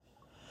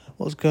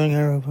What's going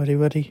on,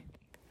 everybody?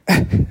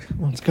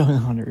 What's going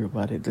on,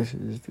 everybody? This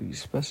is the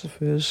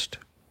Specifist,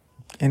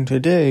 and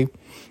today,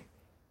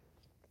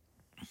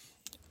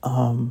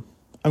 I'm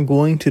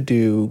going to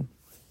do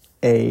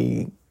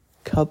a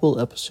couple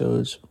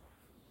episodes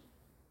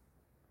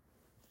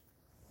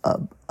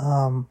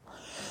on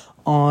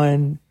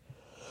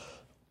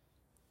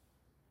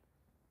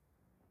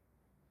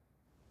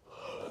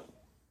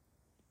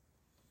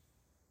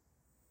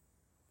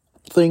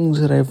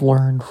things that I've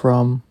learned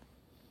from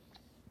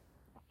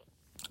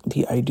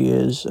the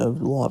ideas of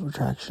the law of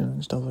attraction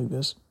and stuff like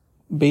this.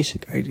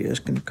 Basic ideas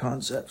and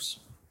concepts.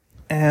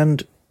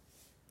 And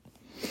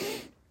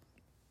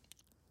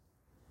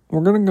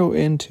we're going to go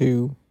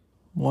into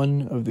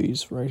one of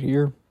these right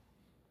here,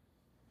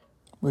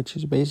 which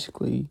is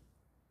basically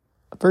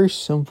a very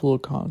simple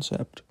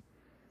concept.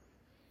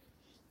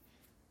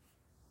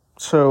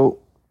 So,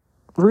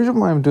 the reason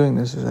why I'm doing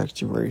this is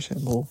actually very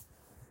simple.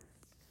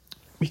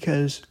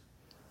 Because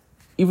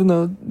even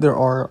though there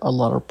are a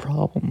lot of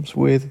problems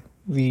with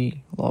the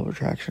law of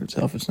attraction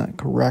itself, it's not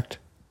correct.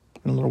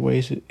 In a lot of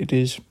ways, it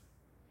is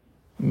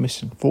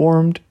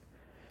misinformed.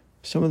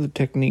 Some of the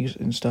techniques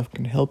and stuff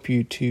can help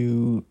you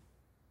to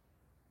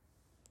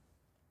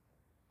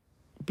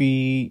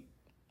be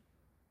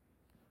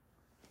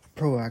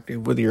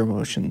proactive with your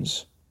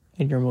emotions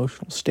and your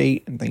emotional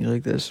state and things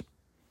like this.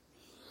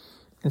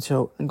 And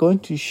so I'm going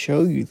to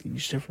show you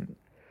these different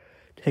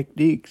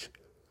techniques.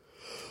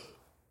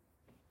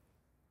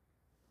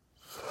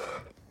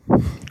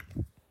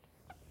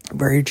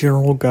 Very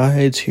general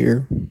guides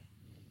here,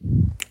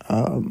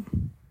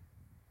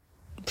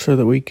 so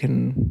that we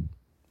can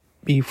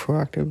be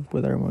proactive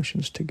with our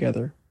emotions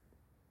together.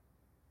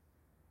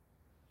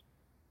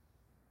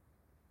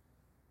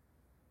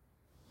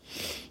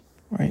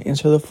 Right, and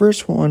so the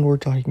first one we're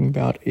talking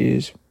about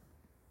is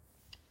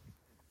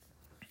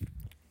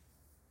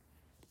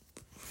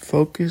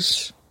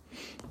focus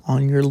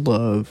on your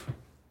love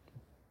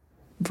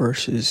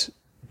versus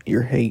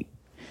your hate.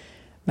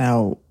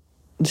 Now,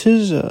 this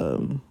is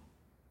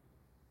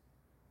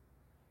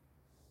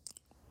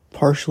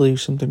partially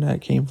something that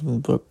came from the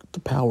book The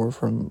Power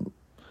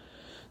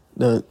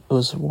it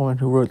was a woman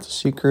who wrote The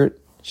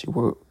Secret. She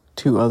wrote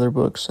 2 other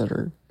books that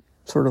are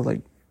sort of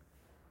like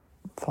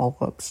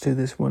follow-ups to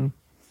this one.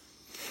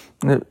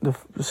 The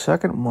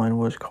second one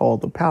was called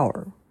The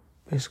Power,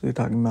 basically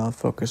talking about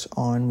focus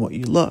on what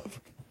you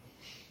love.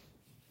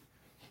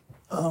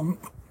 And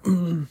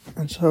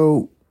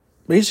so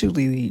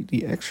basically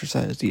the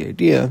exercise, the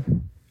idea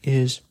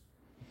is,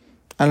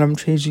 and I'm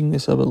changing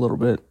this up a little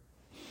bit,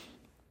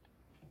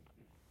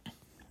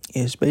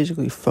 is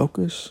basically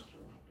focus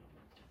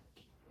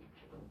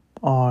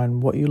on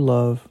what you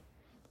love,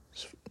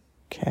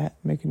 cat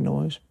making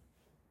noise,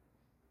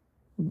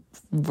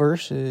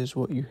 versus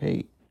what you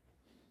hate.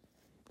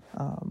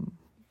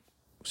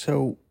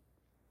 So,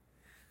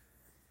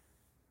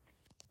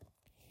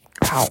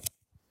 ow.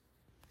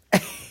 I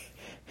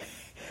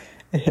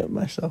hit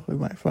myself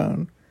with my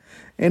phone.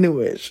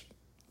 Anyways,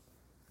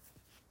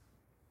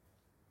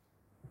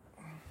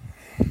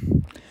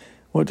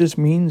 what this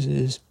means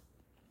is,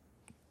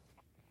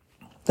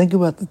 think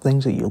about the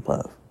things that you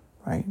love,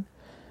 right?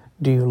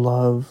 Do you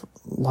love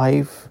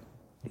life?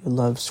 Do you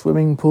love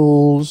swimming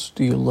pools?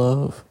 Do you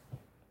love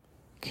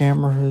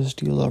cameras?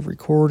 Do you love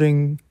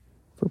recording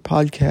for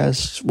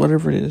podcasts?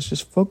 Whatever it is,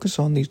 just focus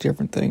on these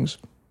different things.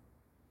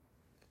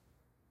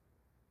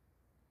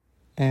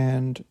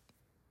 And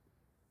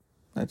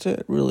that's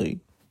it,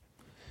 really.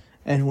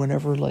 And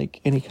whenever,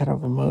 any kind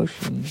of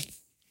emotion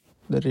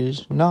that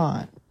is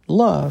not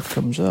love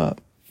comes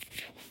up,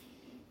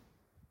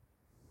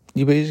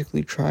 you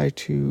basically try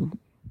to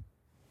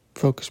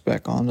focus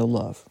back on the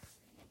love,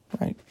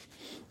 right?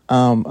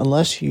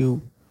 Unless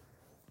you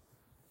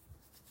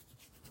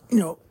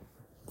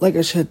like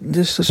I said,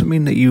 this doesn't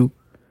mean that you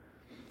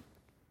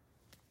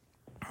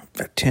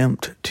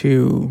attempt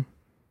to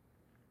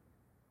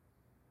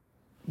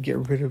get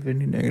rid of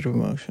any negative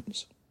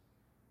emotions.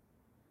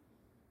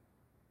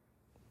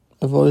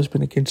 I've always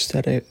been against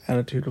that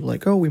attitude of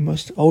we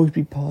must always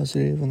be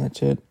positive and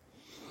that's it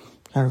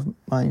kind of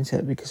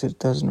mindset, because it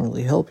doesn't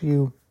really help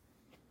you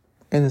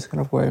in this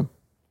kind of way.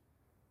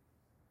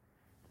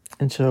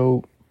 And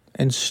so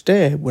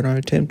instead, what I'm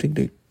attempting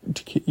to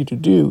get you to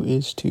do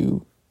is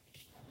to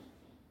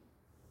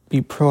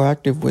be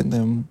proactive with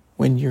them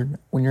when you're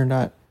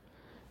not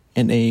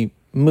in a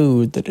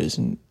mood that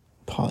isn't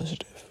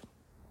positive.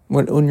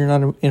 When you're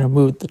not in a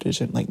mood that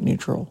isn't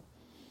neutral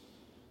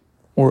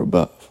or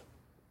above.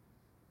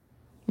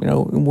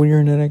 When you're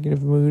in a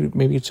negative mood,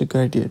 maybe it's a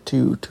good idea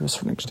to a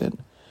certain extent,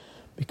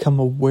 become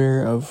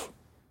aware of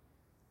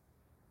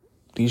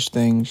these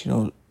things,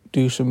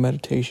 do some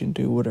meditation,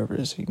 do whatever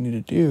it is you need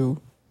to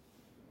do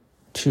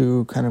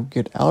to kind of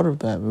get out of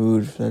that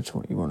mood if that's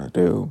what you want to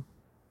do.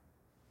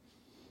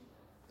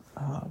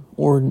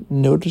 Or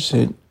notice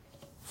it,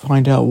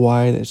 find out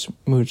why this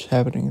mood's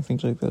happening and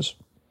things like this.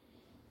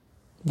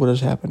 What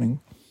is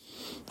happening?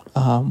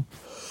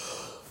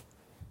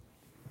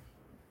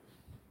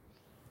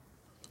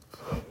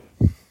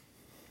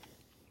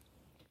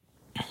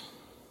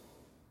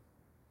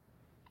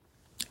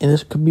 And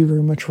this could be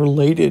very much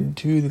related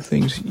to the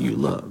things that you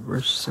love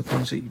versus the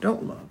things that you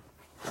don't love,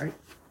 right?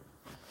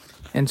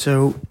 And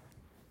so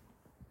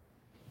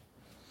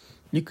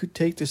you could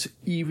take this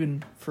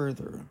even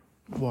further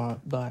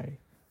by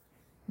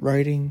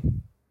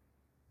writing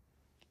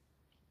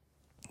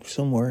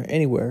somewhere,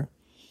 anywhere,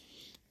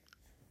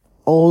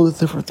 all the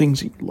different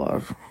things that you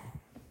love,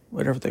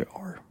 whatever they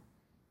are.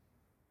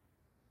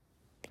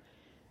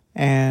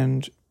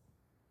 And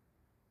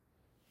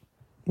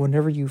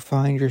whenever you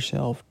find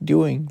yourself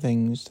doing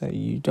things that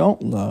you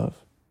don't love,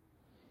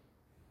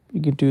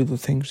 you can do the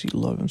things you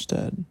love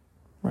instead,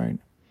 right?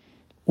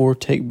 Or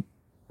take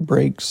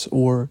breaks,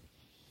 or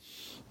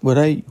what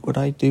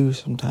I do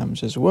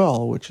sometimes as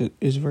well, which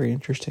is very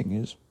interesting,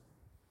 is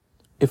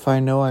if I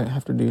know I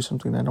have to do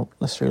something that I don't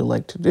necessarily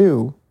like to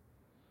do,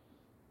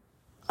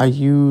 I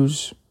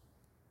use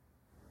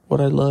what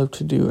I love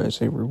to do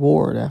as a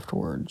reward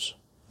afterwards,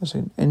 as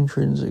an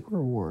intrinsic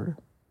reward.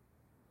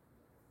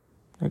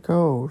 Like,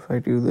 oh, if I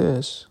do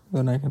this,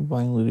 then I can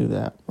finally do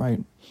that,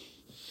 right?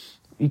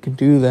 You can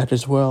do that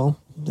as well,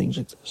 things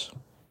like this.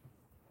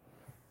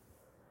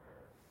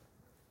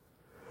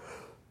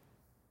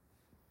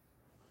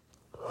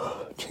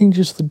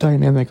 Changes the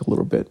dynamic a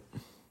little bit.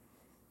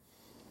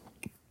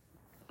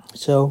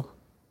 So,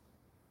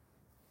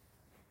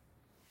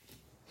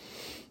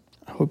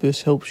 I hope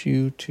this helps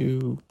you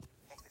to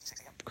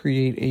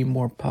create a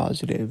more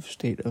positive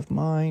state of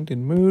mind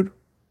and mood.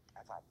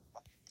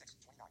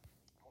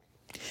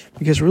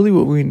 Because really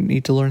what we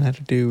need to learn how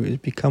to do is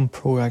become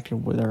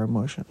proactive with our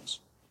emotions.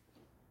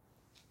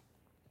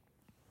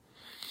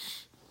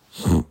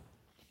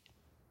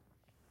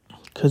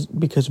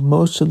 Because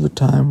most of the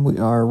time we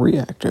are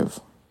reactive.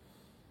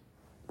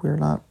 We're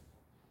not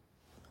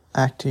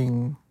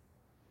acting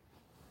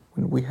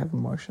when we have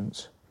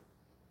emotions.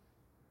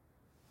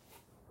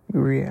 We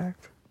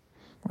react,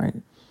 right?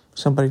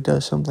 Somebody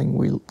does something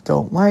we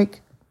don't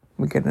like,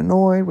 we get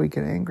annoyed, we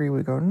get angry,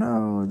 we go,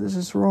 no, this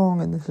is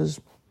wrong and this is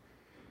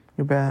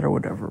bad or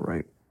whatever,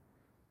 right?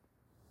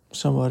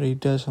 Somebody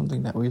does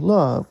something that we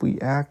love, we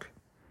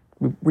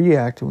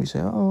react and we say,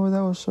 oh,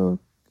 that was so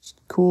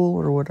cool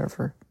or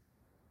whatever.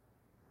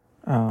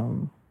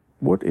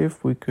 What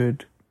if we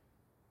could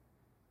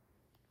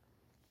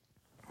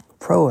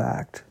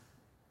proact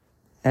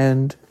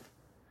and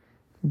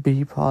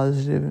be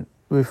positive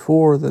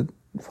before the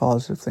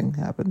positive thing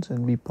happens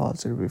and be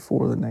positive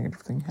before the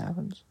negative thing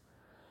happens?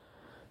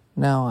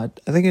 Now, I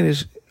think it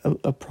is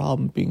a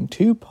problem being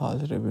too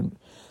positive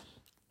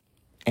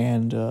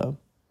and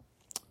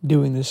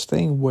doing this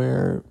thing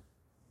where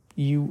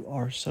you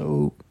are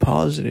so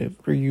positive,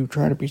 or you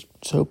try to be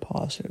so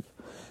positive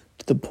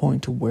to the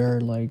point to where,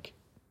 like,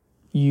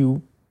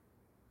 any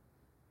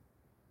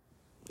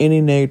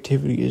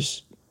negativity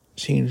is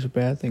seen as a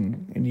bad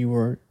thing, and you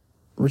are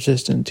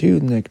resistant to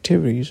the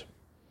negativities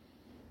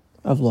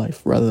of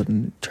life rather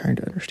than trying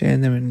to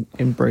understand them and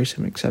embrace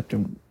them, accept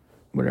them,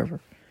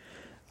 whatever.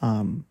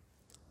 But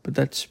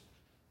that's,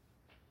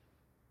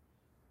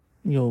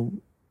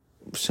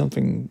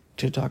 something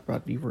to talk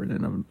about deeper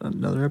in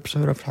another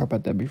episode. I've talked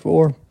about that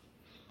before.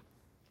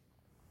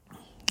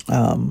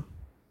 And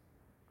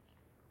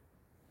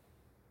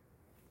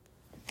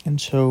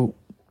so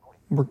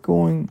we're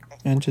going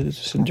into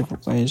this in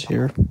different ways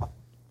here.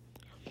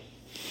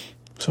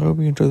 So I hope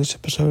you enjoy this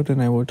episode,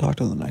 and I will talk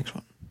to you in the next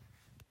one.